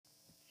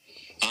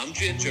I'm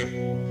Ginger.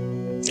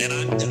 And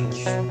I'm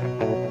Dutch.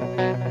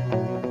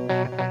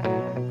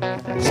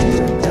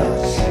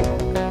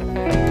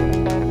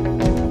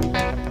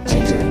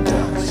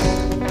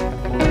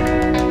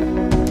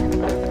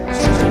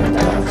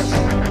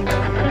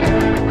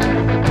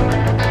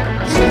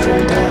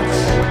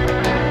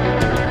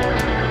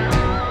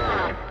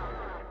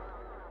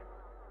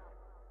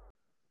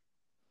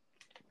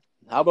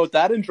 How about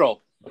that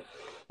intro?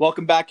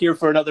 Welcome back here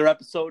for another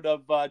episode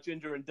of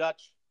Ginger and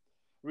Dutch,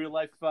 real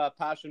life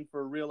passion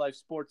for real life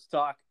sports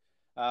talk.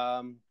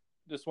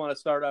 Just want to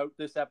start out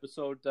this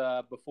episode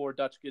before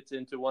Dutch gets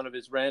into one of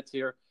his rants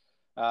here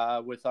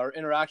with our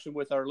interaction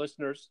with our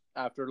listeners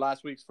after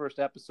last week's first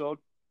episode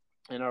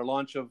and our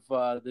launch of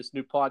this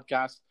new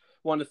podcast.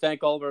 Want to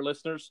thank all of our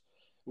listeners.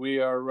 We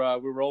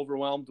were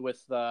overwhelmed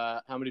with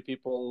how many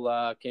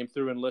people came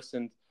through and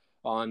listened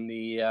on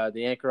the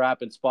Anchor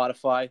app and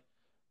Spotify.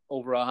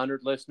 Over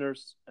 100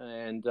 listeners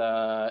and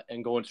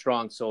going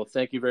strong. So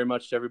thank you very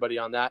much to everybody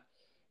on that.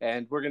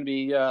 And we're going to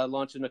be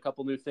launching a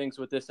couple new things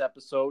with this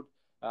episode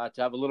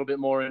to have a little bit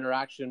more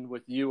interaction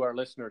with you, our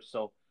listeners.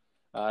 So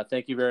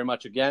thank you very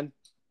much again.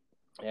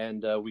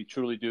 And we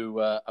truly do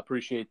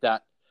appreciate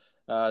that.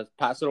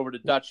 Pass it over to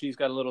Dutch. He's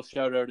got a little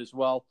shout out as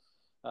well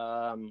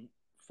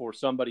for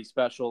somebody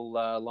special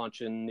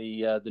launching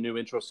the new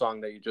intro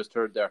song that you just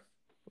heard there.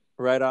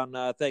 Right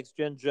on. Thanks,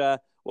 Ginge.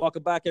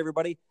 Welcome back,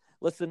 everybody.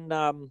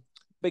 Listen,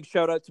 big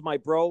shout out to my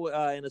bro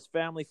and his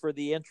family for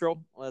the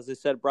intro. As I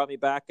said, brought me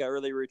back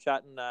earlier. We were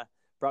chatting,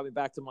 brought me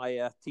back to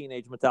my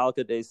teenage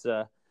Metallica days.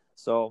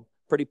 So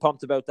pretty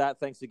pumped about that.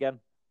 Thanks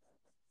again.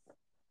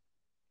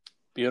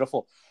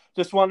 Beautiful.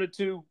 Just wanted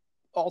to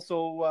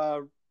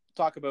also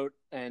talk about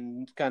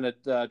and kind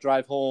of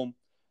drive home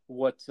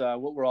what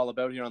we're all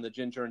about here on the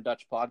Ginger and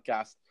Dutch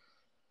podcast.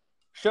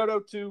 Shout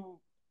out to,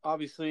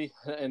 obviously,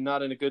 and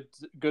not in a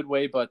good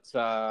way, but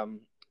to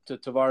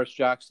Tavares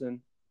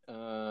Jackson.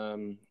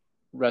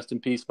 Rest in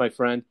peace, my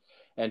friend,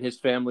 and his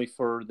family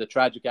for the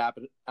tragic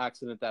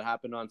accident that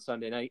happened on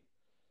Sunday night.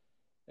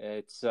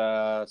 It's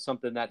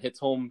something that hits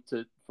home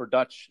for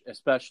Dutch,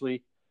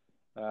 especially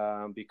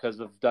because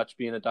of Dutch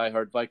being a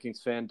diehard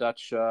Vikings fan.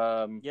 Dutch,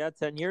 10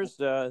 years,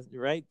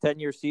 right?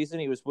 10-year season.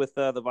 He was with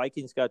the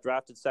Vikings. Got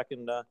drafted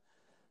second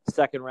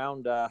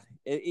round.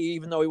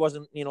 Even though he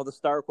wasn't, the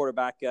star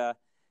quarterback.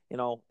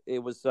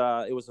 It was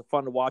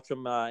fun to watch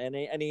him, and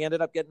he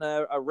ended up getting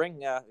a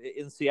ring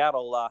in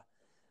Seattle,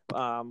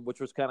 which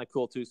was kind of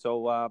cool too.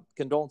 So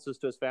condolences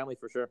to his family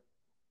for sure.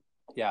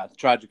 Yeah,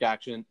 tragic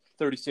accident.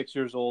 36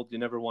 years old. You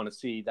never want to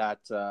see that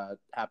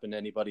happen to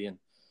anybody, and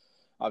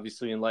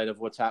obviously, in light of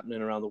what's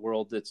happening around the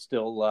world, it's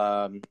still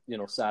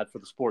sad for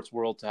the sports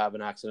world to have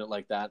an accident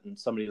like that, and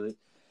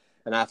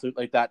an athlete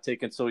like that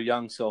taken so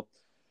young. So,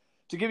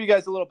 to give you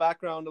guys a little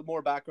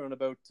more background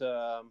about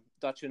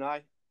Dutch and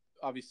I.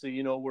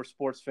 Obviously, we're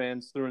sports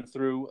fans through and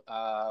through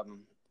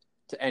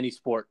to any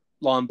sport,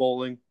 lawn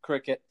bowling,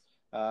 cricket,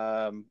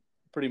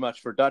 pretty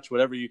much for Dutch,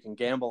 whatever you can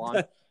gamble on.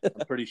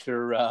 I'm pretty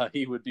sure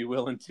he would be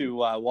willing to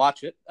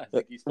watch it. I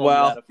think he's told me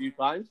that a few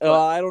times.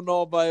 I don't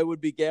know if I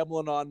would be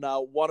gambling on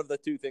one of the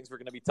two things we're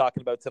going to be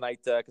talking about tonight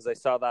because I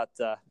saw that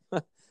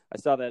I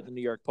saw that in the New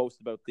York Post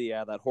about the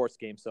that horse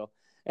game. So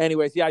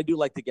anyways, I do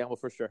like to gamble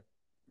for sure.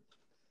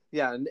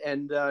 Yeah,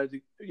 and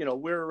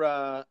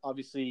we're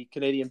obviously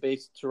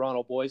Canadian-based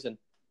Toronto boys, and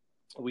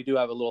we do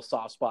have a little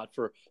soft spot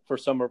for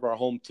some of our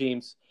home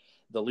teams,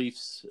 the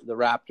Leafs, the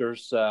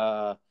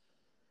Raptors,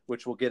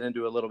 which we'll get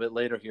into a little bit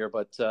later here.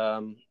 But,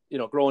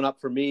 growing up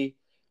for me,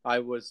 I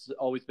was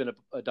always been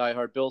a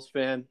diehard Bills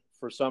fan.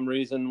 For some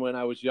reason, when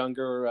I was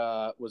younger,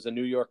 was a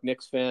New York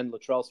Knicks fan,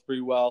 Latrell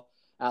Sprewell,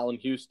 Allen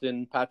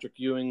Houston, Patrick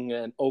Ewing,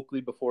 and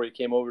Oakley before he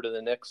came over to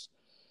the Knicks.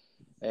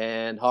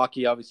 And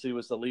hockey, obviously,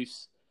 was the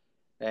Leafs.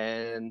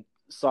 And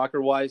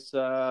soccer-wise,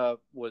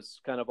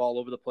 was kind of all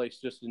over the place.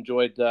 Just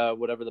enjoyed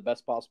whatever the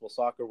best possible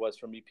soccer was,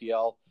 from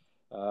EPL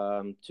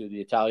to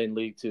the Italian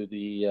league to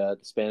the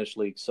Spanish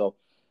league. So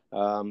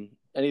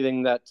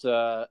anything that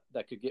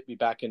could get me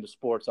back into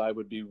sports, I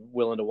would be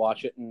willing to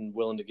watch it and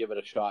willing to give it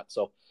a shot.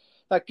 So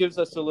that gives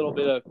us a little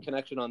bit of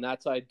connection on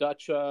that side.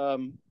 Dutch,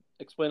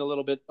 explain a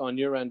little bit on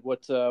your end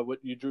what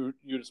you drew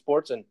you to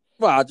sports and.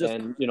 Well, just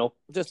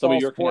some all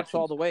of your sports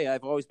all the way.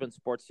 I've always been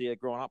sportsy.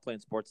 Growing up playing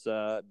sports,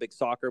 big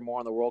soccer, more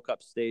on the World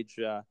Cup stage,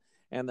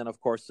 and then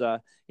of course,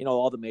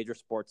 all the major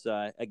sports.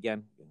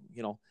 Again,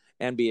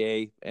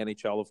 NBA,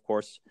 NHL, of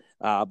course,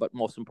 but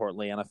most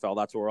importantly, NFL.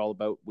 That's what we're all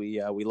about.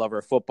 We love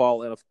our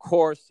football, and of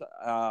course,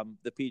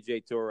 the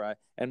PGA Tour.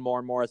 And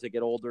more as I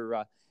get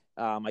older,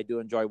 I do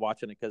enjoy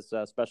watching it because,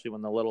 especially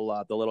when the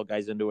little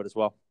guys into it as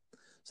well.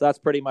 So that's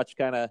pretty much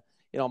kind of.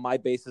 My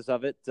basis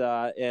of it.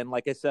 And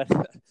like I said,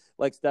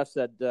 like Steph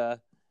said,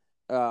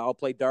 I'll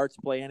play darts,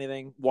 play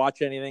anything,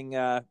 watch anything,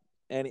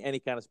 any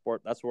kind of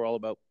sport. That's what we're all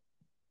about.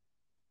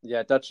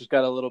 Yeah, Dutch has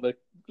got a little bit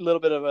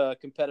of a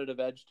competitive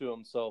edge to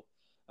him. So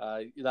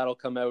that'll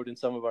come out in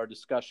some of our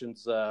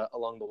discussions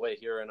along the way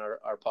here in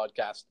our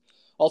podcast.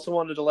 Also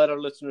wanted to let our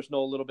listeners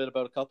know a little bit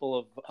about a couple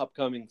of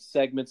upcoming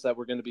segments that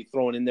we're going to be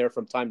throwing in there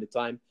from time to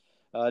time.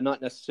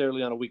 not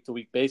necessarily on a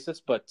week-to-week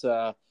basis, but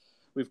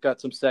we've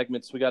got some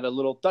segments. We got a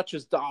little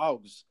Dutch's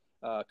Dogs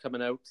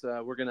coming out.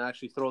 We're going to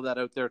actually throw that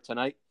out there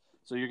tonight.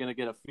 So you're going to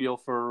get a feel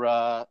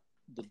for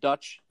the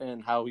Dutch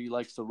and how he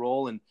likes to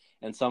roll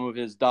and some of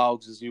his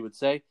dogs, as you would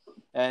say.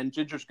 And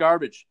Ginger's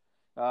Garbage.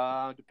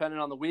 Depending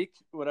on the week,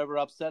 whatever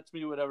upsets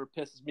me, whatever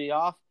pisses me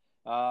off,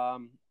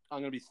 I'm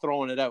going to be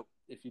throwing it out,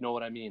 if you know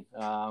what I mean.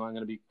 I'm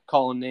going to be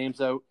calling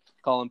names out,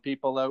 calling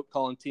people out,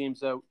 calling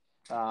teams out.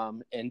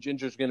 And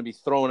Ginger's going to be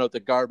throwing out the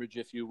garbage,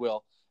 if you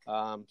will.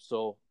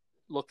 So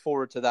look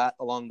forward to that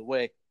along the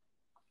way.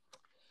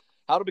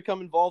 How to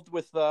become involved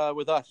with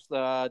us,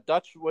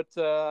 Dutch? What?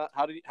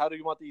 How do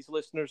you want these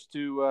listeners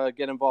to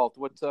get involved?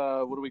 What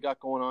do we got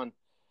going on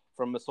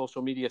from the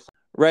social media side?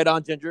 Right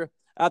on, Ginger.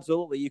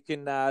 Absolutely. You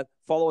can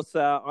follow us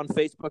on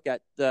Facebook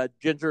at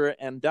Ginger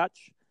and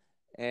Dutch,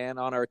 and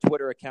on our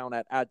Twitter account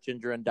at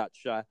Ginger and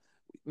Dutch.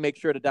 Make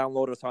sure to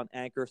download us on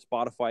Anchor,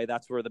 Spotify.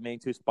 That's where the main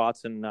two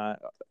spots. And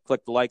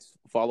click the likes,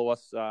 follow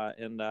us,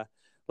 and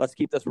let's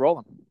keep this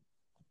rolling.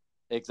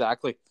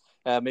 Exactly.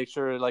 Make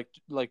sure,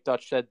 like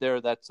Dutch said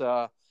there,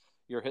 that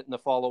you're hitting the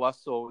follow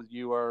us, so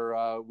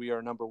we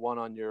are number one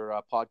on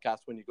your podcast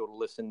when you go to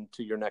listen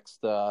to your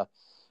next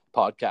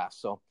podcast.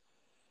 So,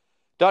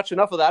 Dutch,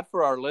 enough of that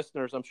for our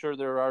listeners. I'm sure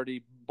they're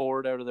already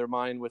bored out of their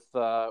mind with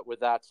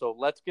that. So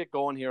let's get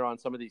going here on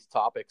some of these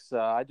topics.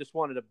 I just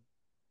wanted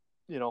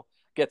to,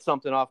 get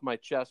something off my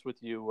chest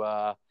with you,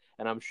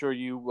 and I'm sure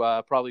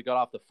you probably got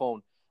off the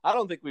phone. I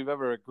don't think we've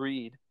ever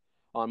agreed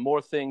on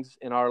more things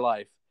in our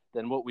life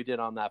than what we did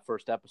on that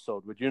first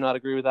episode. Would you not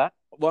agree with that?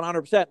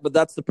 100%. But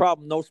that's the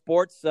problem. No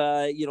sports.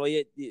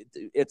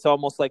 It's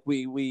almost like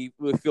we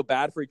feel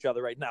bad for each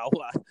other right now.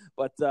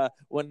 But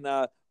when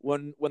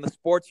the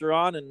sports are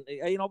on, and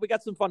we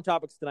got some fun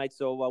topics tonight.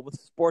 So when the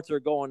sports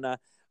are going,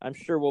 I'm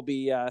sure we'll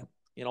be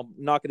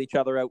knocking each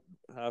other out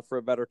for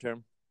a better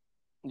term.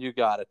 You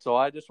got it. So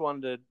I just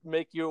wanted to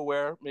make you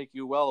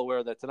well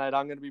aware that tonight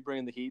I'm going to be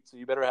bringing the heat. So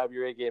you better have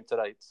your A game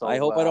tonight. So I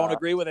hope I don't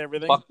agree with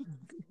everything.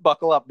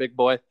 Buckle up, big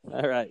boy.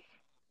 All right.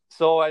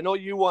 So I know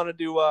you wanted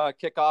to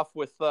kick off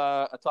with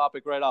a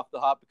topic right off the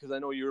hop because I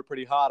know you were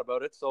pretty hot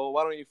about it. So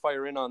why don't you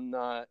fire in on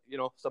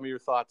some of your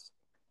thoughts?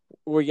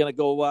 We're gonna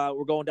go.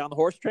 We're going down the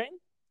horse train.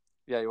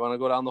 Yeah, you want to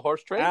go down the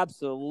horse train?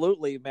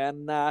 Absolutely,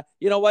 man.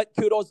 You know what?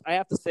 Kudos. I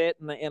have to say it,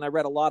 and I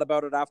read a lot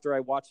about it after I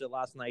watched it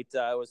last night.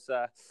 It was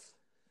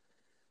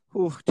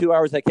 2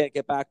 hours I can't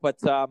get back, but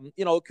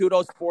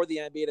kudos for the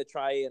NBA to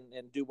try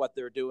and do what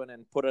they're doing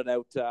and put it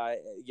out.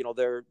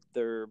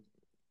 They're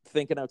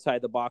thinking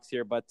outside the box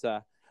here, but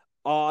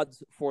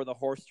odds for the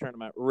horse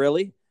tournament,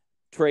 really?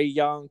 Trae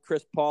Young,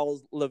 Chris Paul,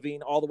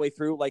 Levine, all the way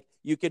through. Like,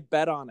 you could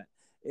bet on it.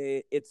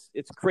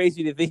 It's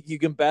crazy to think you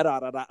can bet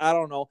on it. I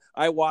don't know.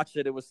 I watched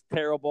it. It was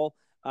terrible.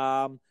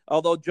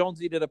 Although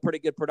Jonesy did a pretty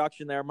good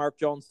production there. Mark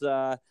Jones,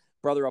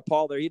 brother of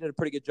Paul there, he did a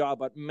pretty good job.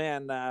 But,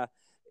 man,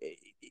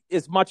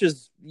 as much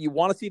as you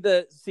want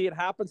to see it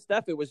happen,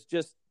 Steph, it was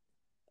just,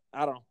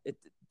 I don't know.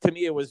 To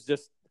me, it was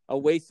just a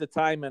waste of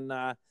time, and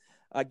I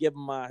give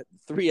him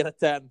 3 out of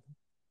 10.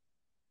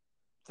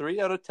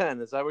 3 out of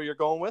 10. Is that what you're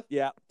going with?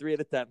 Yeah, 3 out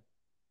of 10.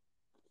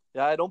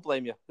 Yeah, I don't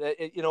blame you.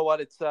 You know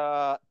what? It's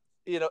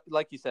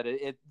like you said,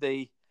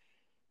 they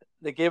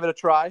gave it a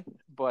try,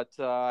 but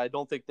I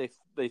don't think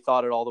they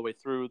thought it all the way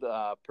through.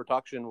 The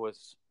production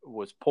was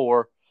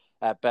poor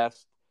at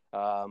best.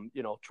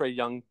 Trae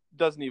Young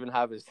doesn't even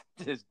have his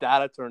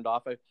data turned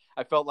off.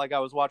 I felt like I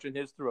was watching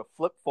his through a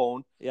flip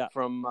phone. Yeah.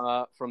 From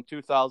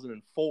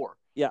 2004.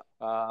 Yeah.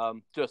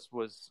 Just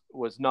was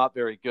not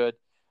very good.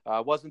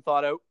 Wasn't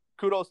thought out.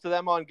 Kudos to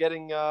them on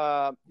getting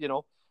the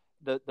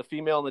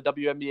female in the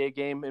WNBA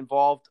game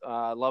involved.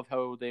 I love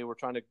how they were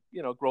trying to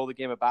grow the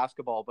game of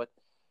basketball, but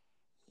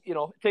it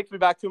takes me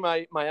back to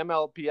my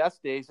MLPS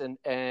days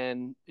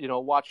and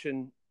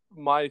watching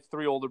my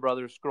 3 older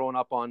brothers growing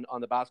up on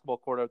the basketball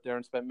court out there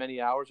and spent many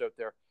hours out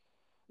there.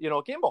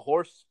 A game of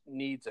horse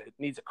needs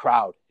a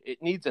crowd.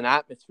 It needs an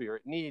atmosphere.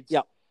 It needs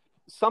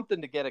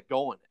something to get it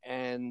going.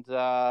 And,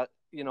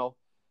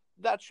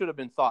 that should have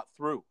been thought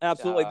through.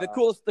 Absolutely. The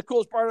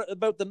coolest part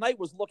about the night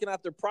was looking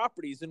at their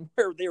properties and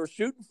where they were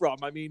shooting from.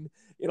 I mean,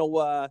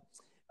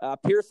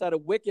 Pierce had a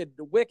wicked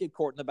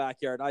court in the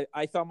backyard.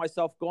 I found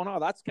myself going, oh,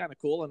 that's kind of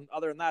cool. And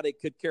other than that, I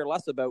could care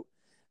less about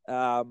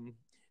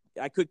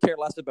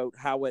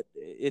how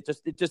it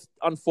just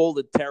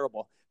unfolded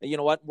terrible. And you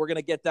know what? We're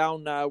gonna get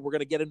down. We're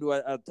gonna get into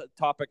a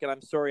topic, and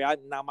I'm sorry,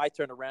 now my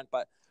turn to rant,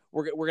 but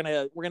we're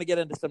gonna get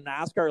into some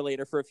NASCAR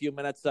later for a few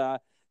minutes.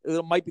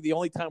 It might be the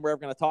only time we're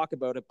ever gonna talk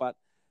about it, but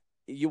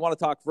you want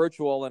to talk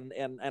virtual and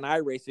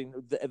iRacing,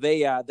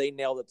 they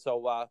nailed it.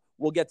 So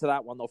we'll get to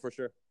that one though for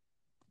sure.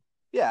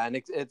 Yeah, and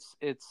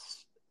it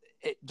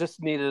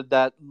just needed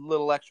that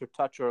little extra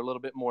touch or a little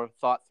bit more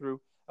thought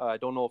through. I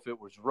don't know if it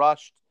was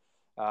rushed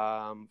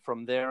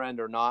from their end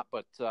or not,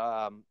 but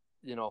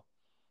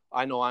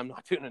I know I'm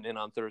not tuning in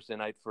on Thursday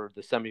night for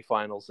the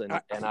semifinals, and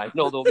I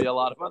know there'll be a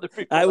lot of other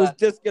people. I was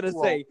just gonna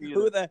won't say,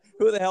 who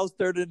the hell's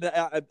turned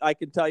into? I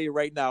can tell you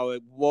right now,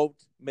 it won't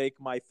make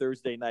my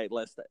Thursday night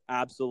list.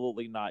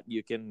 Absolutely not.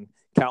 You can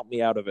count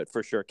me out of it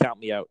for sure. Count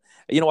me out.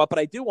 You know what? But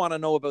I do want to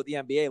know about the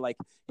NBA. Like,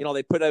 you know,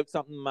 they put out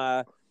something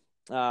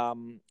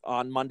on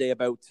Monday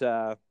about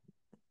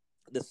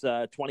this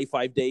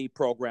 25-day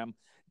program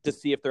to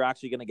see if they're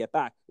actually going to get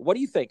back. What do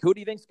you think? Who do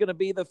you think is going to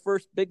be the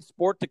first big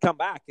sport to come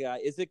back?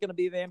 Is it going to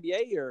be the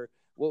NBA, or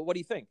what do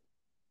you think?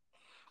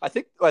 I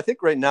think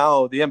right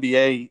now the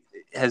NBA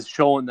has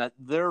shown that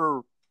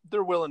they're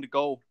willing to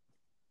go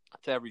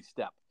to every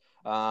step.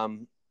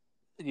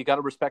 You got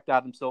to respect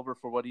Adam Silver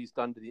for what he's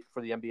done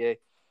for the NBA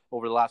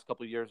over the last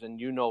couple of years, and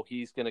you know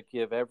he's going to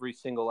give every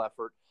single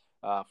effort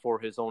for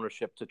his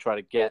ownership to try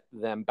to get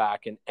them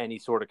back in any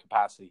sort of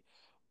capacity.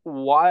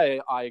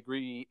 Why I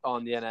agree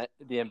on the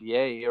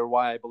NBA, or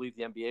why I believe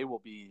the NBA will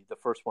be the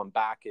first one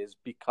back, is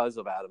because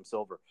of Adam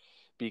Silver.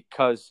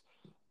 Because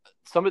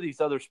some of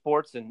these other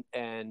sports,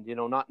 and you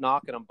know, not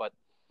knocking them, but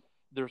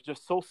they're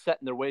just so set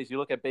in their ways. You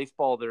look at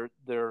baseball,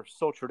 they're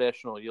so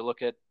traditional. You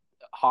look at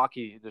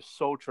hockey, they're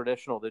so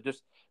traditional.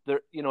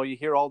 They're you know, you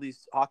hear all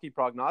these hockey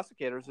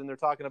prognosticators, and they're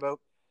talking about,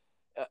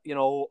 you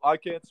know, I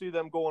can't see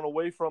them going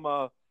away from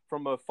a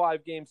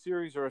 5-game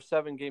series or a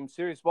 7-game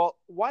series. Well,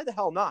 why the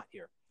hell not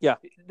here? Yeah.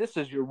 This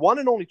is your one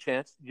and only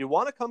chance. You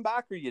want to come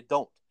back or you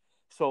don't.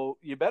 So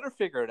you better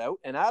figure it out.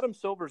 And Adam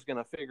Silver's going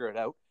to figure it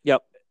out.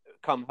 Yep.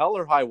 Come hell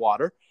or high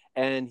water.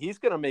 And he's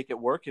going to make it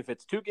work. If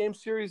it's 2-game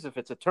series, if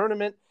it's a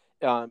tournament,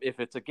 if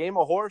it's a game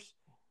of horse,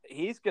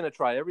 he's going to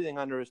try everything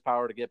under his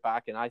power to get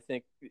back. And I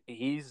think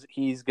he's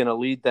going to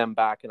lead them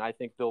back. And I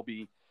think they'll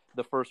be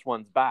the first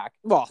ones back.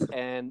 Well,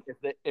 and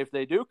if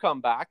they do come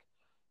back,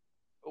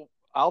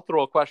 I'll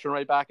throw a question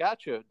right back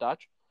at you,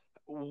 Dutch.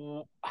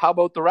 How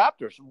about the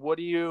Raptors?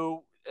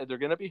 They're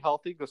going to be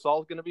healthy.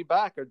 Gasol's going to be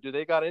back. Or do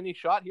they got any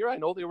shot here? I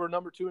know they were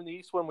number 2 in the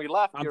East when we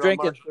left. I'm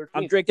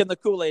drinking the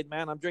Kool-Aid,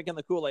 man. I'm drinking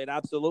the Kool-Aid.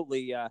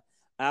 Absolutely.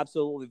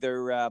 Absolutely.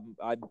 They're,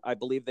 I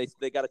believe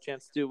they got a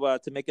chance to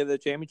make it to the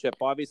championship.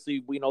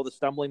 Obviously, we know the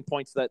stumbling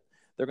points that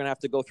they're going to have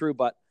to go through,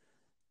 but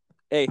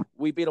hey,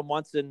 we beat them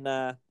once,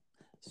 and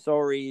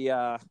sorry,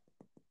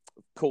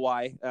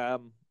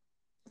 Kawhi.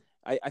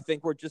 I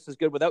think we're just as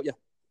good without you.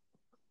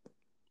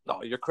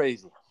 No, you're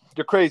crazy.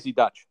 You're crazy,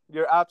 Dutch.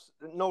 You're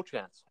no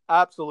chance.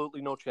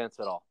 Absolutely no chance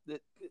at all.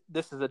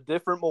 This is a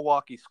different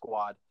Milwaukee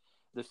squad.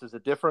 This is a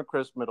different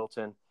Chris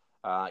Middleton.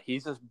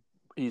 He's a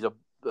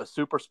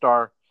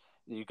superstar.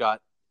 You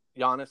got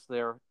Giannis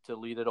there to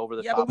lead it over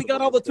the top. Yeah, but we got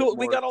all the tools.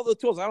 We got all the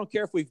tools. I don't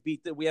care if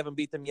we haven't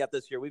beat them yet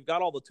this year. We've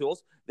got all the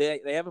tools.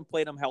 They haven't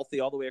played them healthy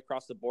all the way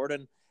across the board.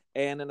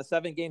 And in a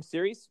 7-game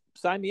series,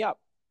 sign me up.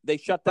 They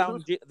shut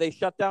down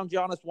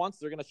Giannis once.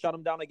 They're going to shut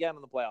him down again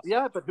in the playoffs.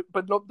 Yeah,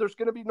 but no, there's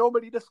going to be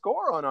nobody to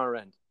score on our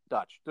end,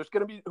 Dutch. There's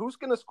going to be who's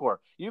going to score.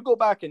 You go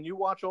back and you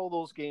watch all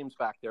those games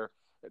back there,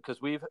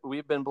 because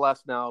we've been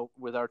blessed now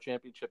with our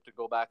championship to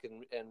go back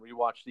and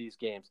rewatch these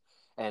games.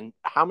 And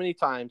how many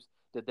times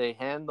did they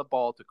hand the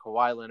ball to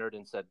Kawhi Leonard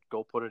and said,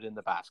 "Go put it in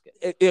the basket"?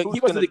 He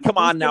wasn't. Come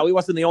on now, he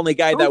wasn't the only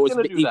guy that was.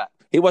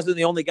 He wasn't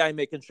the only guy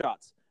making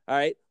shots. All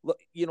right, look.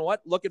 You know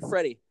what? Look at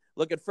Freddie.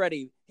 Look at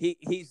Freddie.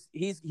 He's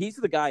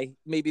the guy.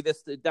 Maybe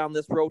down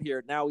this road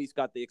here. Now he's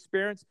got the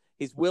experience.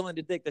 He's willing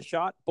to take the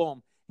shot.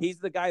 Boom. He's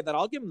the guy that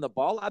I'll give him the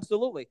ball.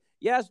 Absolutely.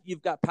 Yes,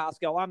 you've got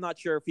Pascal. I'm not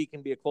sure if he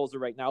can be a closer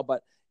right now,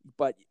 but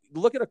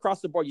look at across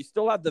the board. You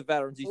still have the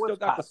veterans. You still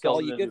got Pascal.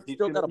 He's going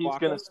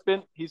to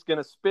spin. He's going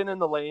to spin in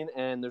the lane,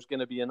 and there's going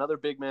to be another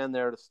big man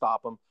there to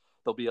stop him.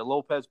 There'll be a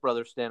Lopez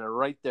brother standing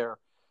right there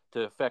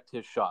to affect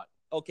his shot.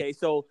 Okay,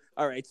 so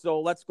all right,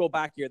 so let's go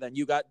back here then.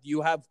 You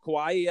have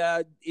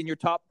Kawhi in your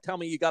top. Tell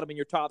me you got him in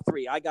your top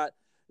 3. I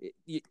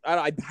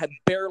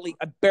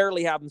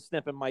barely have him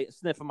sniffing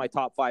my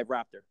top 5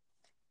 Raptor.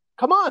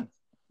 Come on,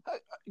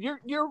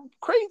 you're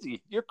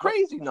crazy. You're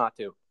crazy not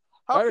to.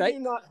 How can you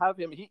not have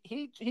him?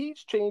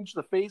 He's changed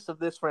the face of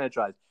this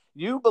franchise.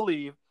 You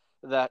believe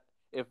that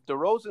if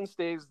DeRozan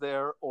stays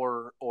there,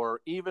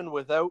 or even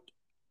without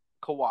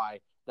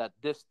Kawhi, that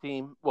this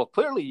team, well,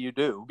 clearly you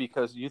do,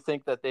 because you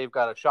think that they've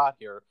got a shot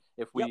here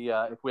if we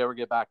ever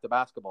get back to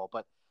basketball.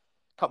 But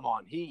come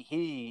on,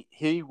 he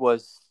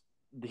was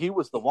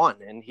the one,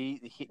 and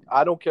he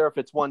I don't care if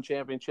it's one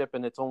championship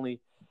and it's only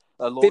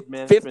a load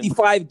management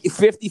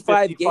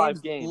 55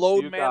 games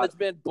load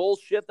management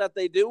bullshit that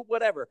they do,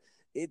 whatever.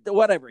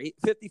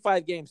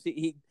 55 games.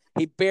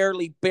 He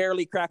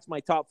barely cracks my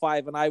top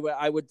 5, and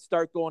I would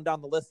start going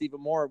down the list even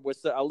more with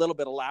a little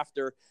bit of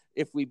laughter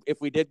if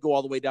we did go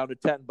all the way down to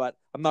 10. But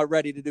I'm not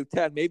ready to do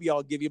 10. Maybe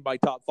I'll give you my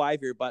top 5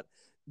 here, but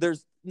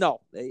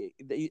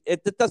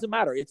it doesn't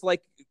matter. It's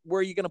like, where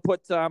are you going to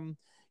put where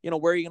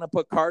are you going to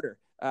put Carter?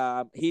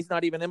 He's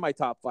not even in my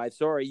top 5.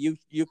 Sorry,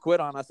 you quit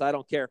on us. I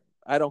don't care.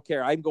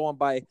 I'm going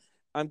by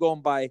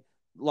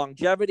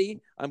longevity.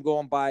 I'm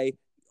going by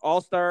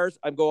all-stars.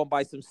 I'm going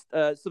by some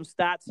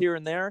stats here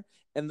and there,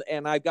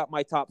 and I've got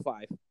my top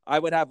 5. I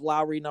would have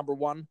Lowry number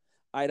 1.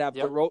 I'd have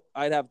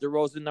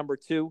DeRozan number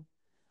 2.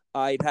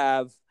 I'd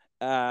have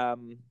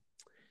Um,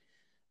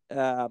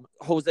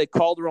 Jose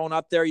Calderon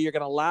up there. You're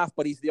going to laugh,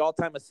 but he's the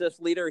all-time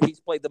assist leader. He's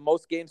played the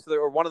most games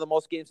or one of the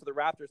most games for the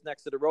Raptors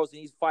next to DeRozan.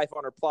 He's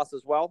 500 plus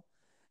as well.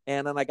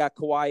 And then I got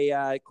Kawhi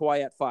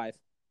at 5.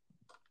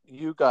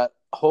 You got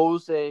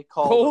Jose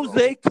Calderon.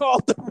 Jose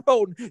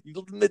Calderon.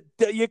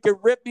 You can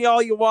rip me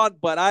all you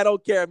want, but I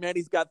don't care, man.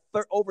 He's got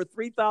over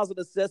 3,000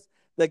 assists.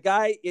 The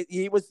guy,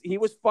 he was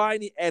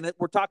fine, and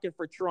we're talking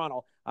for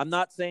Toronto. I'm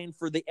not saying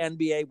for the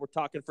NBA. We're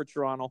talking for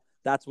Toronto.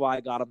 That's why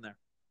I got him there.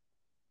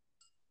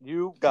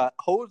 You got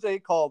Jose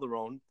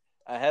Calderon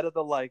ahead of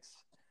the likes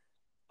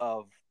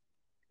of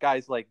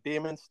guys like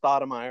Damon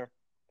Stoudemire,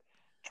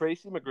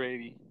 Tracy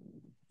McGrady,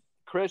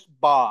 Chris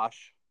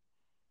Bosh.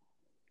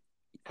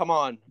 Come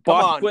on,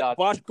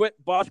 Bosh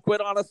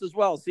quit on us as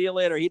well. See you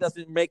later. He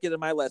doesn't make it in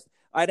my list.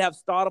 I'd have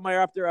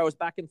Stoudemire up there. I was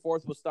back and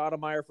forth with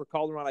Stoudemire for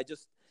Calderon.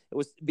 It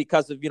was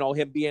because of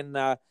him being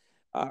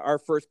our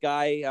first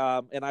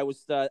guy, and I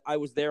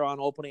was there on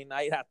opening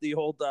night at the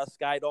old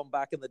Sky Dome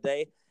back in the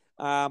day.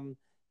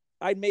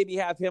 I'd maybe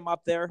have him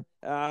up there,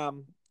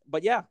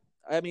 but yeah.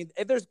 I mean,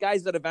 if there's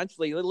guys that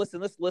eventually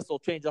listen, this list will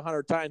change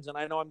 100 times, and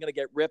I know I'm going to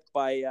get ripped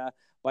by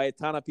a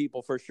ton of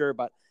people for sure.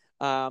 But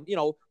down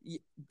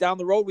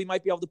the road, we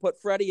might be able to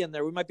put Freddie in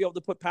there. We might be able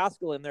to put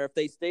Pascal in there if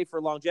they stay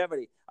for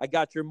longevity. I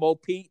got your Mo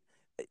Pete.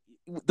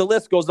 The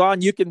list goes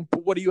on. You can.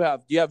 What do you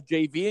have? Do you have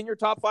JV in your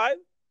top 5?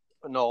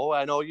 No,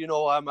 I know.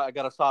 I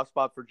got a soft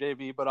spot for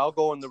JV, but I'll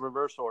go in the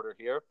reverse order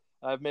here.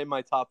 I've made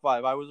my top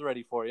 5. I was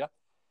ready for you,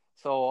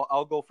 so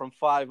I'll go from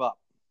 5 up.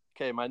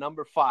 Okay, my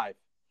number 5,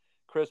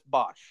 Chris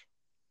Bosh.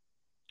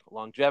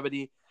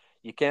 Longevity.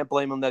 You can't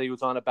blame him that he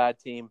was on a bad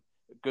team.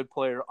 A good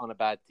player on a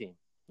bad team.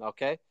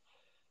 Okay.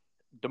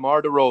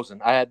 DeMar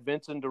DeRozan. I had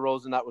Vincent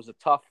DeRozan. That was a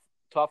tough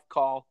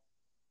call.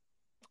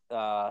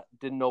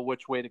 Didn't know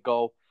which way to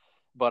go,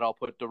 but I'll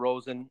put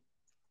DeRozan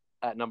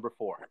at number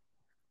 4.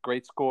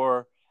 Great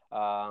scorer.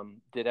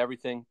 Did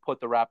everything.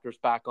 Put the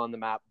Raptors back on the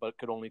map, but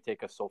could only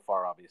take us so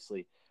far,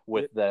 obviously,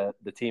 with the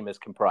team as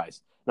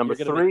comprised. Number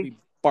 3. Make me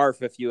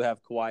barf if you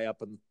have Kawhi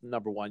up in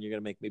number 1. You're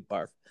going to make me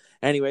barf.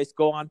 Anyways,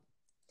 go on.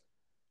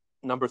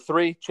 Number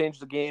 3, change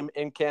the game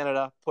in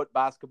Canada, put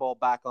basketball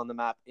back on the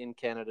map in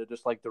Canada,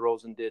 just like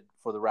DeRozan did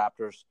for the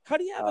Raptors. How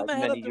do you have him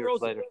ahead of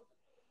DeRozan? Later.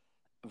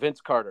 Vince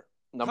Carter.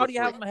 How do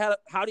you have him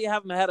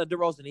ahead of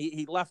DeRozan?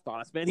 He left on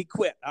us, man. He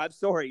quit. I'm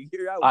sorry.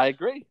 You're out. I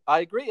agree.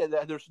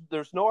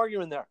 There's no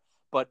argument there.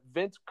 But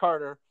Vince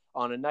Carter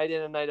on a night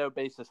in and night out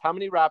basis, how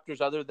many Raptors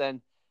other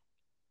than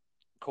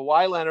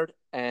Kawhi Leonard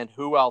and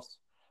who else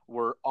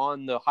were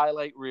on the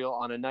highlight reel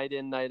on a night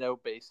in, night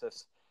out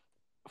basis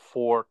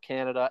for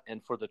Canada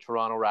and for the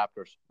Toronto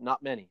Raptors?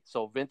 Not many.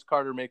 So Vince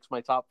Carter makes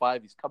my top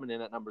 5. He's coming in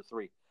at number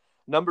 3.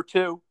 Number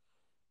 2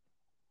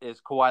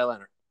 is Kawhi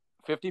Leonard.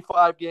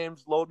 55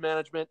 games, load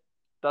management,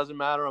 doesn't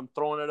matter. I'm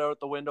throwing it out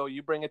the window.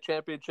 You bring a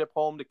championship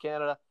home to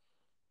Canada,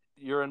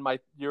 you're in my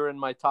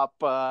top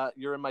 5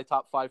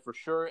 for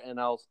sure, and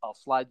I'll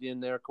slide you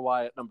in there.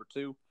 Kawhi at number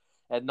 2.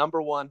 At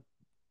number 1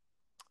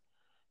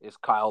 is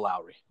Kyle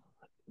Lowry,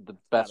 the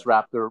best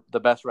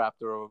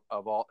Raptor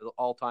of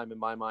all time in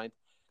my mind.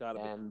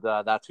 And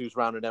that's who's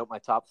rounding out my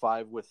top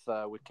 5 with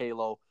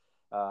Kalo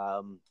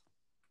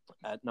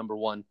at number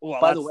 1. Well,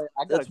 by the way,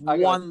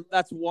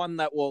 that's one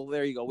that will.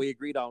 There you go. We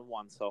agreed on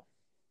one. So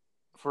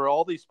for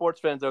all these sports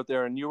fans out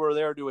there, and you were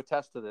there to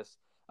attest to this,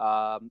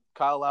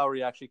 Kyle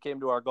Lowry actually came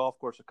to our golf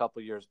course a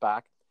couple of years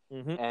back.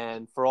 Mm-hmm.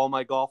 And for all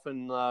my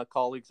golfing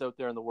colleagues out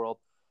there in the world,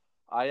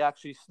 I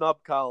actually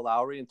snubbed Kyle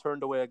Lowry and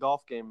turned away a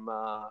golf game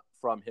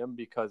from him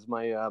because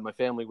my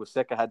family was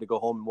sick. I had to go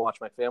home and watch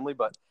my family,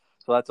 but.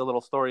 So that's a little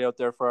story out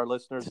there for our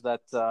listeners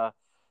that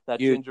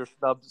Ginger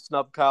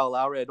snubbed Kyle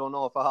Lowry. I don't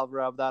know if I'll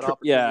ever have that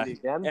opportunity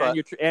again.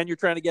 And you're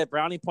trying to get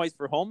brownie points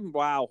for home.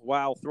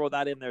 Wow. Throw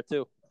that in there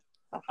too.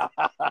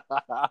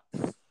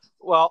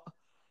 Well,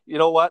 you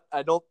know what?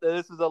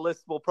 This is a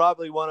list.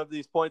 Probably one of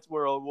these points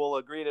where we'll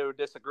agree to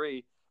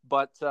disagree.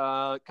 But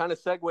kind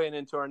of segueing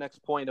into our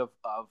next point of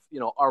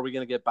are we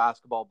going to get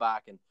basketball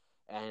back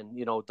and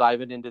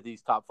diving into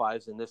these top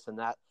 5s and this and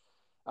that.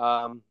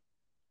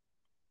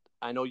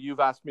 I know you've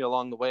asked me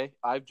along the way.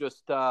 I've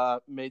just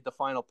made the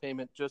final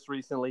payment just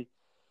recently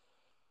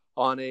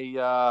on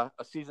a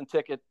season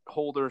ticket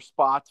holder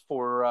spot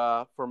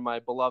for my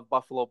beloved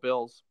Buffalo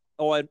Bills.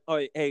 And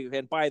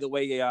by the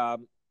way,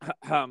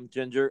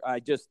 Ginger, I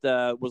just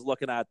was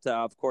looking at,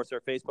 of course, our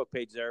Facebook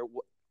page there.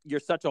 You're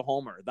such a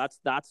homer. That's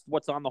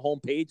what's on the home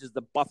page is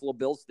the Buffalo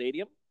Bills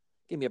Stadium.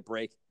 Give me a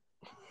break.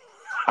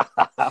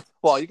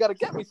 Well, you got to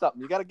get me something.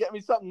 You got to get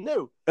me something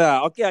new.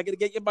 Okay, I got to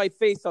get you my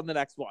face on the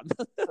next one.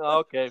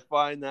 Okay,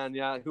 fine then.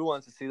 Yeah, who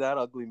wants to see that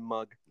ugly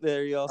mug?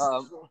 There you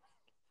go.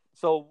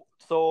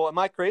 So am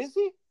I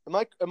crazy?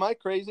 Am I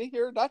crazy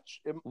here,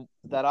 Dutch?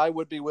 That I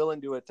would be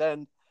willing to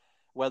attend,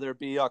 whether it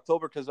be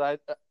October, because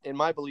in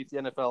my belief, the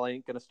NFL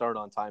ain't going to start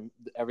on time.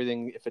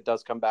 Everything, if it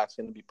does come back, is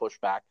going to be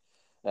pushed back,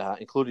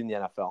 including the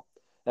NFL.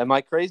 Am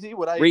I crazy?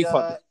 Would I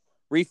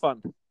refund?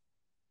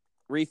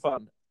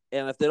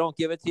 And if they don't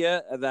give it to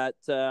you,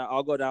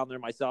 I'll go down there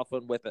myself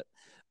and whip it.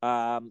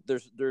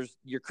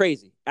 You're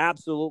crazy,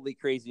 absolutely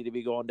crazy to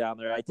be going down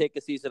there. I take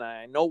a season.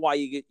 I know why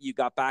you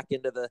got back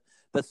into the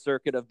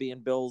circuit of being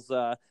Bills,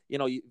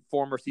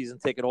 former season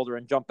ticket holder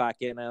and jump back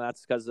in, and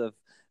that's because of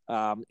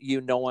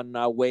knowing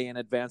way in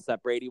advance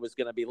that Brady was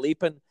going to be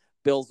leaping.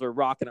 Bills are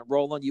rocking and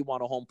rolling. You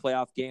want a home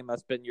playoff game.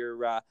 That's been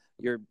your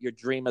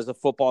dream as a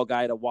football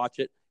guy to watch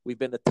it. We've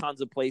been to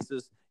tons of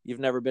places. You've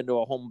never been to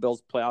a home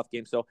Bills playoff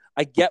game. So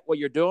I get what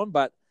you're doing,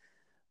 but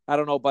I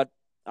don't know. But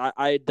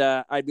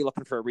I'd be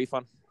looking for a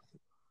refund.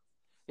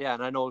 Yeah,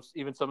 and I know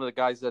even some of the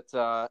guys that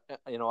I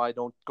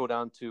don't go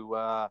down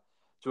to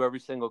every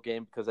single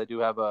game because I do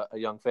have a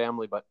young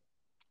family, but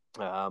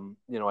I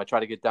try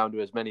to get down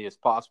to as many as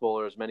possible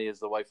or as many as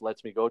the wife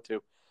lets me go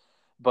to.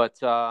 But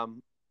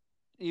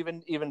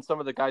even some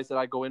of the guys that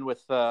I go in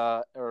with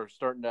are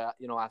starting to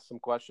ask some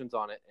questions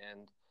on it,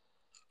 and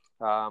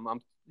I'm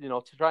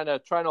trying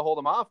to hold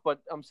them off.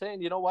 But I'm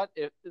saying, you know what,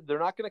 if they're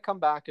not going to come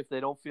back if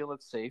they don't feel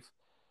it's safe.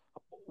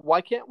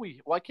 Why can't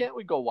we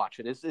go watch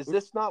it? Is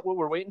this not what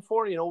we're waiting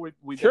for?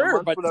 We've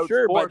sure, but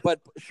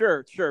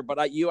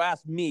you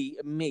asked me.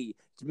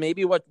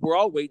 Maybe what we're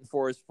all waiting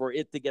for is for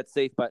it to get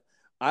safe, but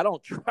I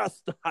don't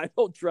trust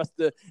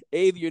the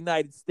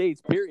United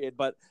States, period.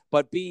 But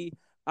B,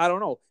 I don't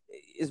know.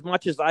 As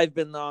much as I've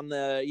been on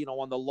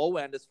the low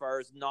end as far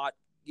as not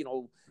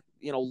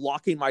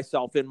locking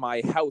myself in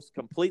my house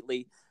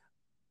completely,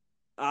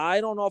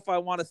 I don't know if I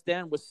want to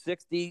stand with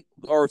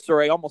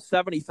almost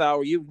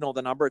 70,000. You know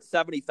the number. It's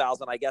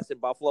 70,000, I guess, in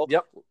Buffalo.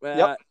 Yep.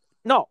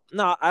 No,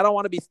 I don't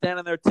want to be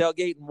standing there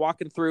tailgating,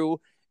 walking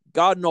through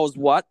God knows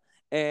what,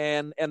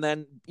 and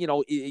then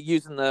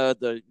using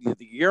the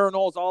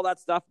urinals, all that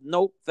stuff.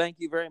 Nope, thank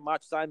you very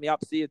much. Sign me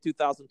up. See you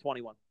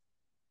 2021.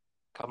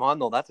 Come on,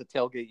 though. That's a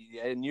tailgate,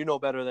 and you know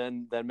better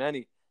than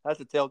many. That's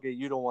a tailgate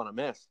you don't want to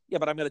miss. Yeah,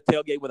 but I'm going to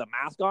tailgate with a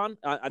mask on.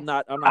 I'm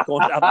not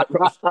going down that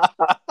road.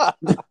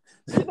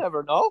 You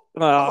never know.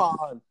 Come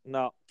on.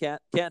 No,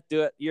 can't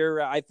do it.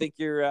 I think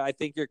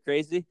you're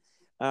crazy.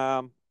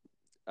 But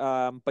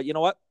you know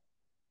what?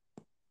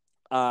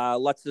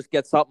 Let's just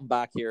get something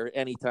back here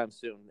anytime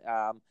soon.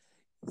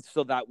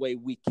 So that way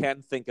we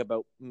can think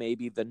about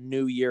maybe the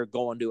new year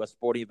going to a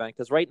sporting event.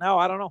 Because right now,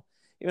 I don't know.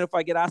 Even if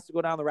I get asked to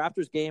go down the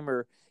Raptors game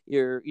or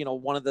you're,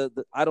 one of the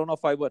I don't know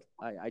if I would.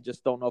 I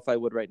just don't know if I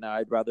would right now.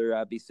 I'd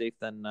rather be safe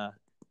than.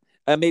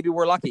 And maybe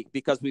we're lucky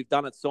because we've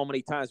done it so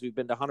many times. We've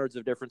been to hundreds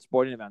of different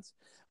sporting events.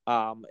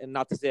 And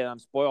not to say I'm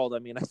spoiled. I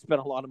mean, I spent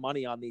a lot of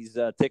money on these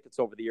tickets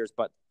over the years,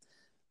 but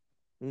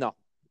no,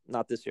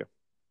 not this year.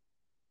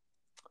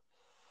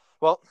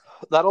 Well,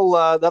 that'll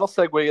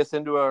segue us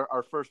into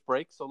our first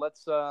break. So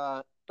let's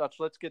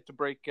get to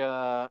break.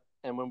 And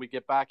when we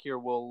get back here,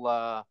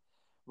 we'll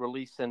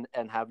release and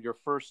have your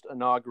first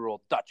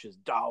inaugural Dutch's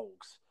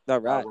Dogs. All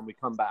right. When we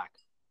come back.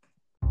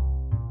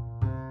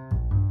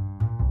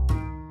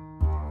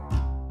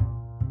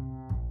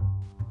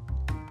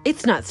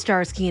 It's not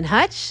Starsky and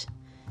Hutch.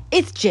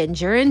 It's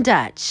Ginger and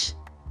Dutch.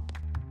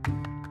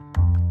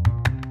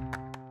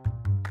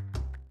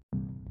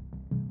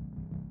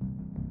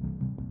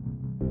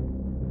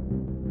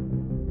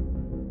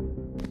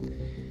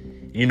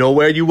 You know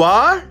where you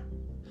are?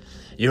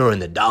 You're in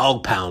the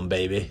dog pound,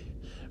 baby,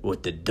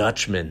 with the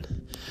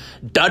Dutchman.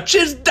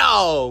 Dutch's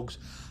Dogs!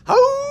 Hoo!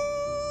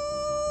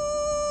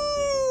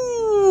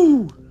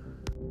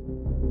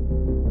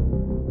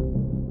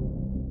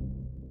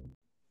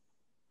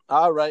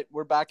 All right,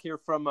 we're back here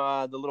from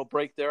the little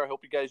break there. I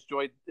hope you guys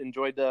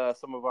enjoyed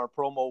some of our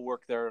promo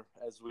work there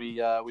as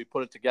we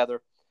put it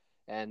together,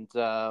 and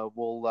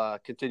we'll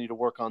continue to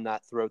work on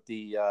that throughout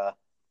the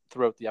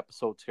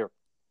episodes here.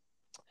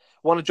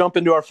 I want to jump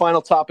into our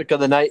final topic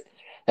of the night,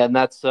 and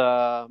that's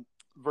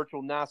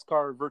virtual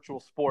NASCAR, virtual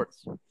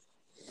sports.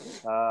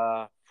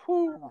 Not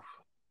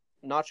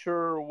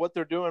sure what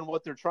they're doing,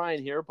 what they're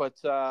trying here, but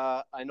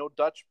I know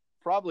Dutch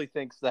probably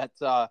thinks that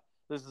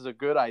this is a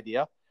good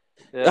idea.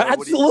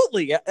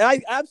 Absolutely.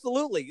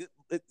 Absolutely.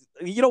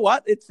 You know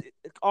what? It's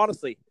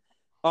honestly,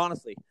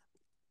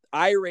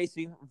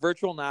 iRacing,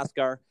 virtual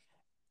NASCAR.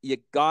 You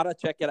gotta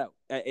check it out.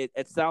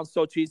 It sounds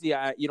so cheesy.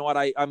 You know what?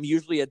 I'm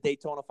usually a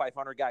Daytona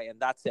 500 guy, and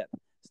that's it,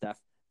 Steph.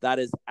 That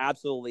is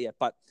absolutely it.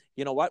 But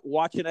you know what?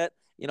 Watching it,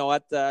 you know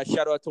what?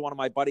 Shout out to one of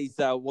my buddies.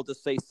 We'll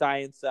just say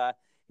Science.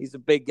 He's a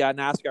big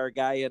NASCAR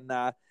guy, and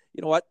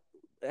you know what?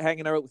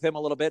 Hanging out with him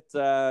a little bit,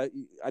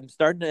 I'm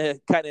starting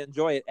to kind of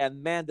enjoy it.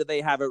 And man, do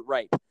they have it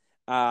right.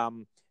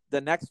 The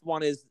next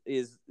one is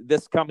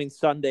this coming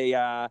Sunday,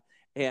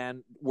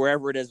 and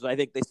wherever it is, I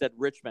think they said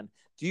Richmond.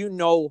 Do you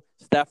know,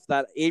 Steph,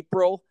 that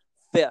April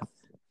 5th,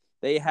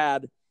 they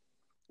had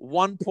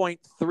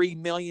 1.3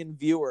 million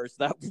viewers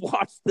that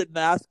watched the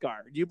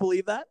NASCAR? Do you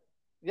believe that?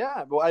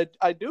 Yeah, well,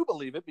 I do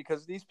believe it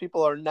because these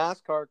people are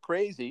NASCAR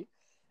crazy.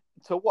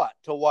 To what?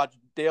 To watch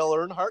Dale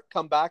Earnhardt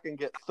come back and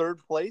get third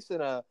place in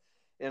an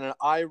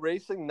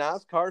iRacing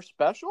NASCAR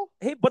special?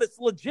 Hey, but it's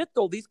legit,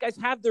 though. These guys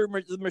have their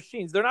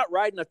machines. They're not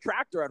riding a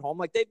tractor at home.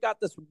 Like, they've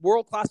got this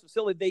world-class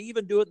facility. They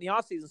even do it in the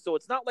offseason, so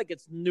it's not like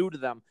it's new to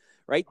them,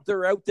 right?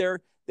 They're out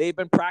there. They've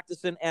been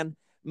practicing, and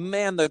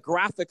man, the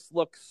graphics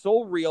look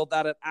so real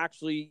that it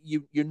actually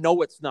you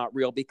know it's not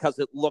real because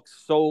it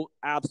looks so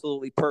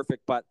absolutely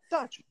perfect. But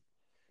Dutch,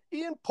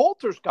 Ian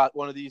Poulter's got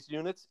one of these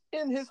units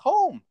in his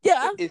home.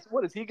 yeah, Is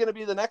he going to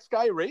be the next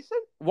guy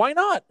racing? why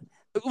not?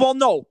 Well,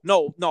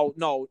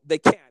 no, they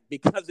can't,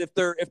 because if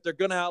they're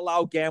going to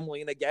allow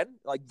gambling again,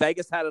 like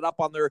Vegas had it up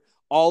on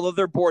all of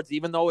their boards,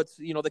 even though it's,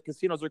 the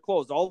casinos are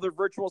closed, all of their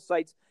virtual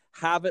sites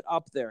have it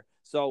up there.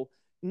 So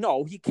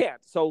no, he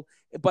can't. So,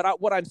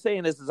 but what I'm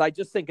saying is I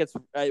just think it's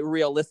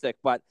realistic.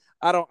 But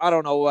I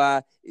don't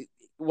know.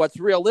 What's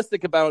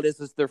realistic about it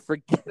is they're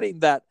forgetting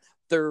that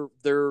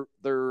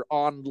they're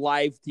on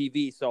live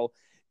TV. So,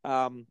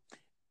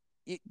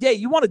 yeah,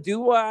 you want to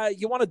do,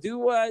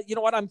 you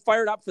know what? I'm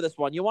fired up for this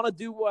one. You want to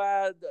do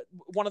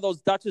one of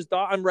those Dutch's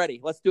dog? I'm ready.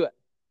 Let's do it.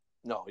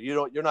 No, you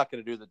don't. You're not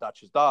going to do the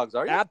Dutch's dogs,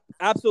 are you?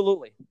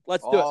 Absolutely.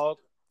 Let's do it.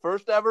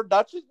 First ever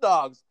Dutch's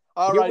dogs.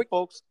 All right,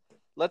 folks.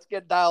 Let's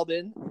get dialed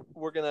in.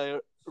 We're going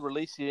to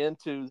release you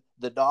into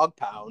the dog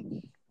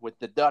pound with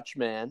the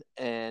Dutchman.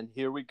 And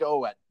here we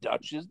go at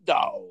Dutch's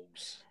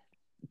Dogs.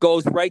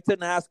 Goes right to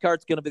NASCAR.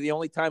 It's going to be the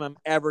only time I'm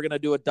ever going to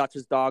do a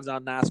Dutch's Dogs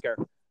on NASCAR.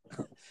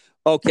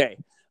 Okay.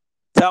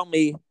 Tell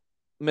me,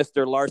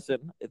 Mr.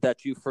 Larson,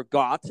 that you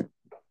forgot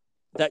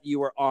that you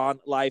were on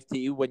live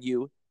TV when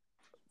you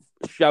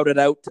shouted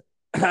out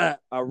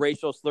a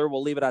racial slur.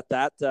 We'll leave it at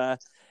that.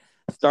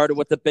 Started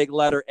with the big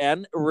letter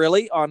N,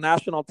 really, on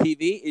national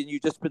TV, and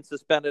you've just been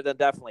suspended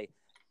indefinitely.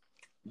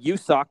 You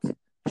suck.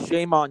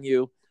 Shame on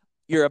you.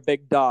 You're a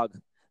big dog.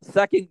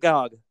 Second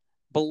dog,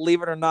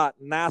 believe it or not,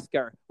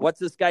 NASCAR. What's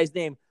this guy's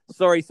name?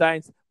 Sorry,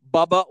 Science.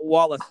 Bubba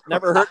Wallace.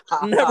 Never heard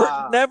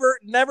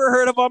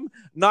of him.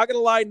 Not gonna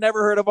lie,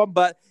 never heard of him,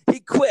 but he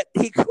quit.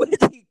 He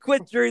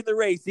quit during the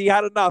race. He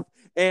had enough.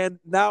 And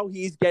now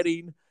he's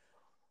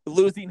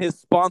losing his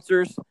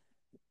sponsors.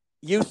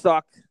 You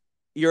suck.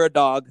 You're a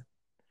dog.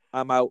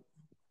 I'm out.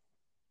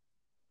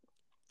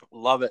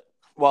 Love it.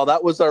 Well,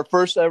 that was our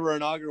first ever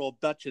inaugural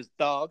Dutch's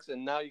Dogs,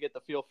 and now you get the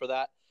feel for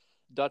that.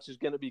 Dutch is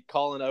going to be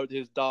calling out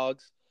his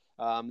dogs.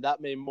 That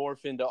may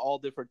morph into all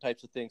different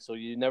types of things, so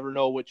you never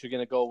know what you're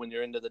going to go when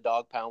you're into the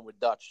dog pound with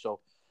Dutch. So,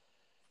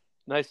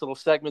 nice little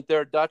segment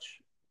there, Dutch.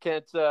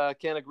 Can't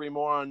agree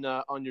more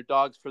on your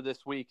dogs for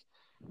this week.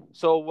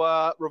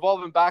 So,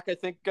 revolving back, I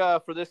think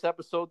for this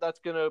episode,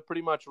 that's going to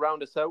pretty much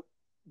round us out.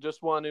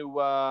 Just want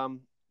to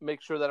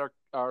make sure that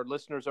our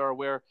listeners are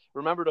aware.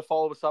 Remember to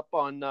follow us up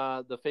on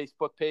the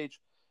Facebook page,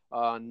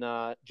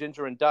 on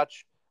Ginger and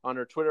Dutch, on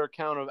our Twitter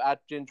account of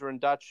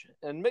 @GingerandDutch,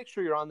 and make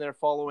sure you're on there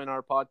following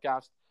our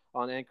podcast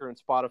on Anchor and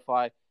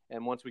Spotify.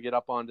 And once we get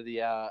up onto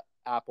the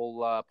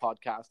Apple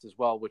podcast as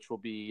well, which will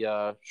be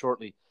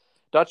shortly.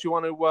 Dutch, you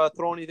want to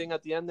throw anything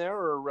at the end there,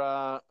 or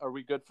are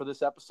we good for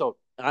this episode?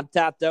 I'm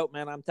tapped out,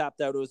 man. I'm tapped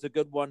out. It was a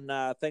good one.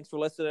 Thanks for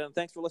listening. And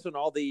thanks for listening to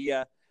all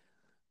the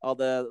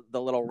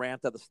little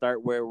rant at the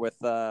start where with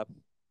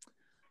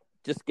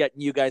just getting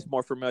you guys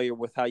more familiar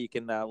with how you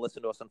can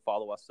listen to us and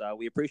follow us.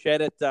 We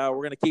appreciate it. We're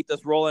going to keep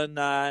this rolling,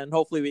 and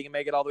hopefully we can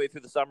make it all the way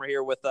through the summer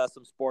here with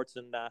some sports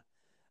and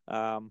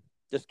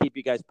just keep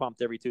you guys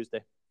pumped every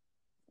Tuesday.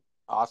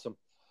 Awesome.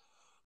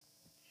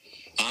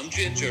 I'm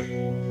Ginger,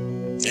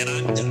 and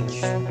I'm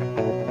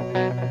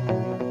Dutch.